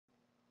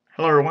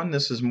Hello everyone,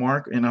 this is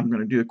Mark and I'm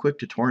going to do a quick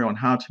tutorial on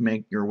how to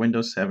make your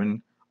Windows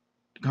 7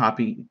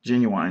 copy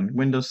genuine,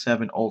 Windows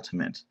 7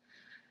 Ultimate.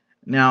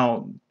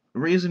 Now, the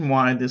reason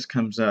why this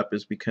comes up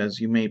is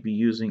because you may be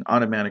using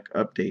automatic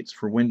updates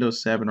for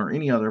Windows 7 or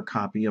any other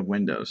copy of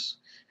Windows.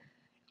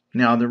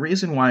 Now, the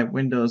reason why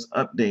Windows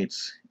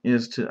updates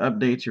is to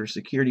update your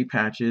security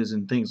patches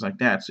and things like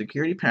that.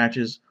 Security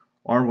patches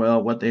are,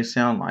 well, what they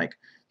sound like.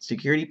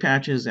 Security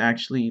patches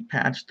actually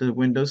patch the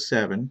Windows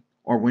 7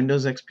 or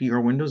Windows XP or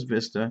Windows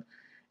Vista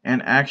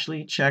and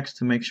actually checks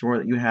to make sure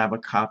that you have a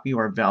copy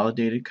or a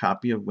validated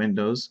copy of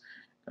Windows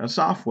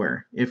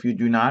software. If you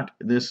do not,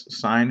 this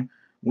sign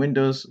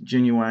Windows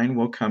Genuine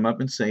will come up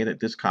and say that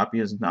this copy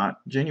is not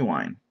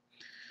genuine.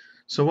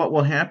 So what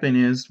will happen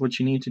is what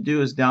you need to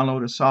do is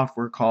download a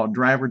software called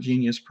Driver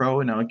Genius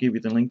Pro, and I'll give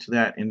you the link to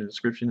that in the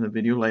description of the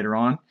video later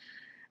on.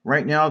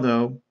 Right now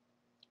though,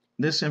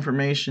 this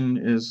information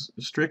is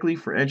strictly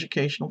for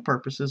educational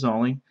purposes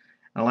only.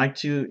 I like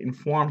to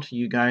inform to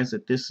you guys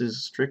that this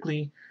is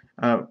strictly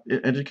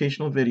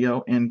educational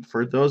video, and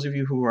for those of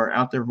you who are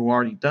out there who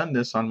already done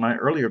this on my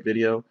earlier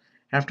video,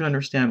 have to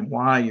understand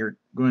why you're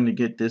going to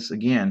get this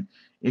again.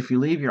 If you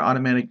leave your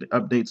automatic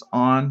updates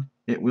on,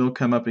 it will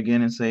come up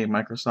again and say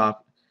Microsoft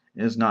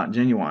is not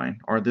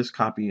genuine, or this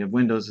copy of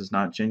Windows is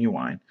not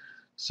genuine.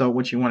 So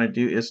what you want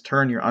to do is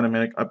turn your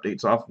automatic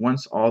updates off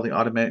once all the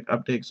automatic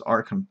updates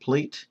are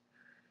complete,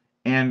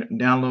 and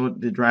download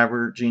the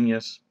Driver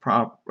Genius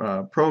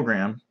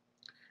program,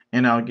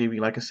 and I'll give you,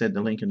 like I said,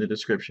 the link in the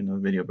description of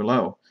the video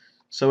below.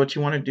 So what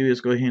you want to do is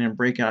go ahead and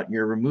break out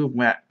your Remove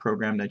WAT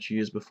program that you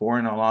used before,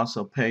 and I'll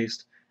also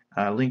paste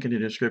a link in the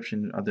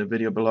description of the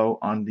video below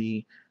on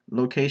the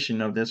location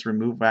of this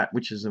Remove WAT,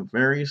 which is a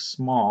very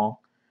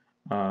small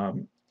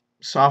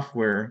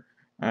software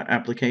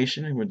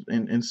application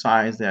in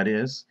size, that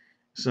is.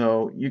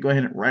 So you go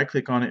ahead and right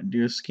click on it and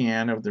do a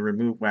scan of the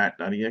remove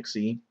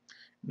wat.exe.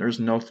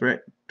 There's no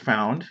threat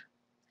found.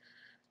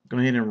 Go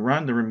ahead and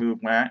run the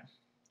remove wat.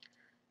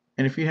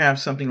 And if you have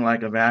something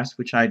like Avast,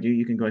 which I do,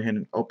 you can go ahead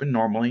and open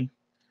normally.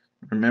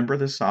 Remember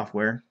the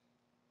software.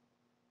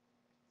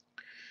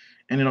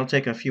 And it'll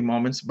take a few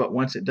moments, but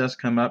once it does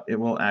come up, it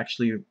will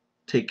actually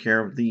take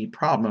care of the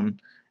problem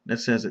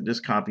that says that this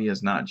copy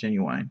is not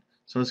genuine.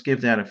 So let's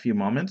give that a few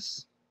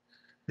moments.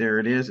 There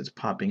it is, it's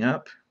popping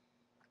up.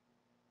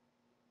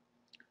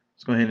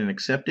 Let's go ahead and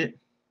accept it.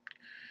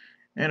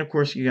 And of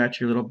course you got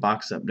your little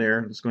box up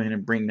there. Let's go ahead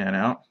and bring that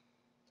out.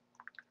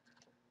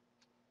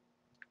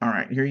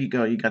 Alright, here you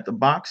go. You got the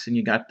box and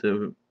you got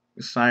the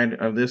side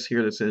of this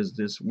here that says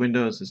this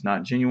Windows is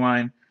not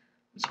genuine.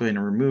 Let's go ahead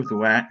and remove the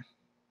WAT.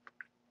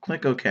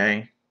 Click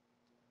OK.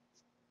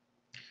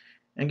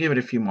 And give it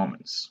a few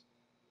moments.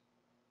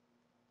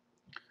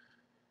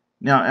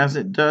 Now as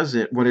it does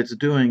it, what it's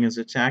doing is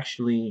it's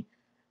actually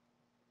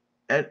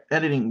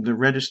editing the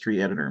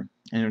registry editor.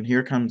 And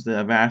here comes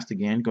the Avast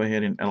again. Go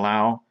ahead and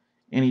allow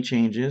any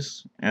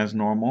changes as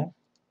normal.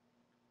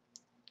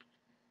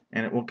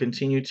 And it will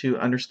continue to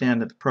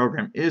understand that the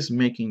program is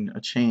making a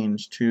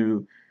change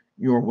to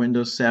your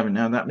Windows 7.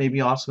 Now that may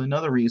be also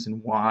another reason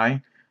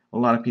why a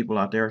lot of people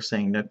out there are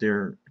saying that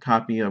their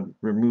copy of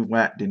Remove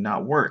WAT did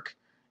not work,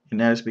 and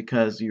that is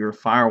because your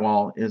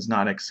firewall is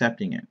not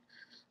accepting it.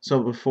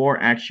 So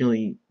before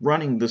actually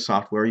running the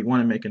software, you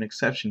want to make an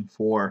exception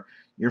for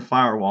your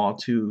firewall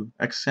to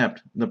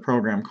accept the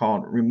program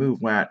called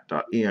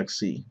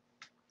RemoveWAT.exe.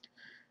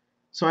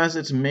 So as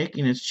it's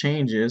making its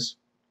changes,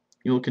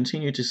 you'll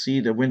continue to see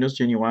the Windows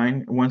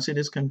Genuine. Once it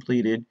is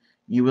completed,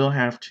 you will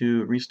have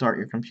to restart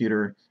your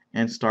computer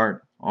and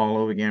start all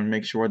over again.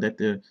 Make sure that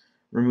the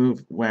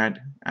Remove WAT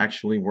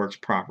actually works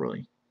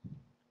properly.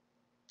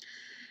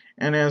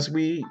 And as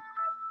we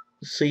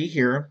see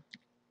here,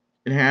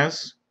 it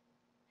has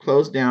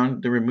closed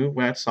down the Remove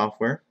WAT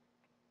software.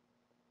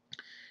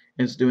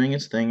 It's doing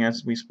its thing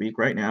as we speak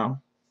right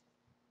now.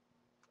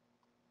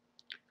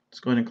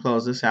 Let's go ahead and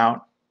close this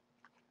out.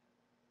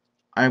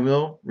 I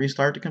will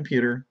restart the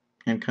computer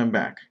and come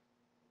back.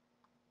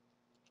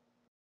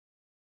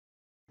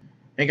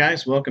 Hey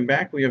guys, welcome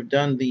back. We have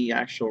done the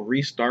actual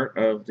restart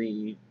of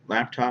the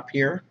laptop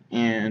here,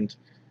 and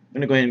I'm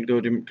going to go ahead and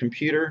go to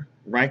computer,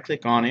 right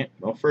click on it.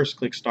 Well, first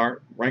click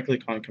start, right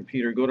click on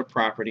computer, go to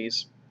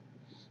properties,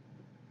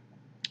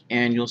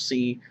 and you'll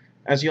see,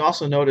 as you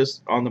also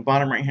notice on the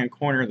bottom right hand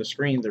corner of the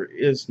screen, there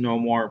is no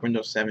more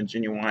Windows 7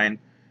 Genuine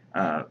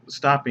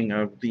stopping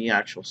of the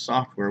actual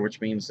software, which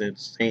means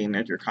it's saying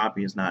that your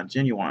copy is not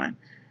genuine.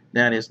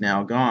 That is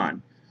now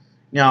gone.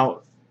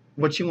 Now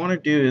what you want to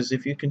do is,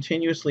 if you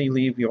continuously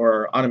leave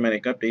your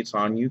automatic updates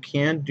on, you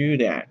can do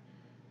that,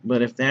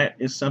 but if that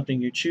is something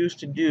you choose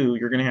to do,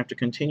 you're going to have to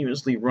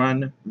continuously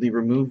run the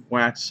Remove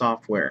WAT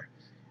software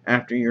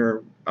after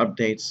your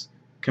updates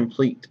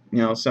complete.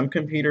 Some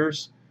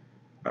computers,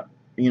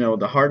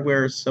 the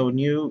hardware is so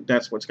new,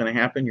 that's what's going to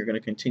happen. You're going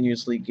to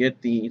continuously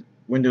get the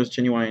Windows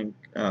Genuine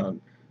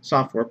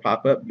software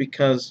pop up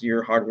because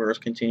your hardware is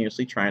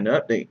continuously trying to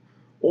update.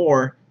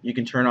 Or you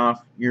can turn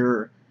off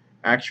your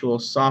actual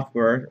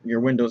software, your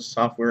Windows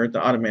software,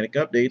 the automatic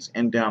updates,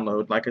 and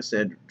download, like I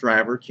said,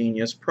 Driver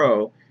Genius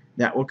Pro,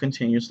 that will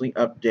continuously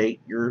update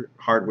your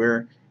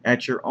hardware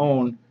at your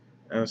own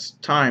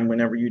time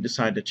whenever you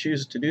decide to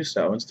choose to do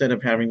so. Instead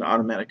of having the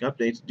automatic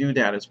updates, do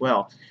that as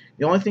well.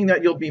 The only thing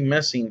that you'll be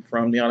missing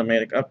from the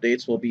automatic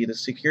updates will be the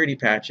security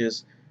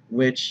patches,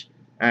 which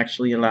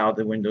actually allow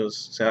the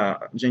Windows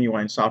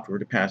Genuine software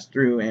to pass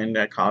through, and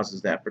that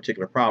causes that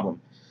particular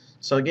problem.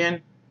 So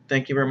again,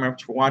 thank you very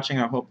much for watching.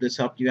 I hope this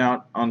helped you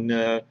out on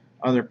the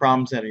other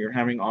problems that you're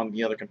having on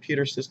the other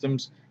computer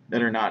systems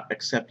that are not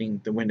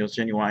accepting the Windows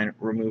Genuine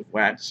Remove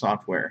WAD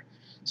software.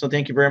 So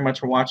thank you very much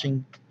for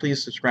watching.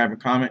 Please subscribe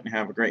and comment, and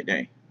have a great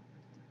day.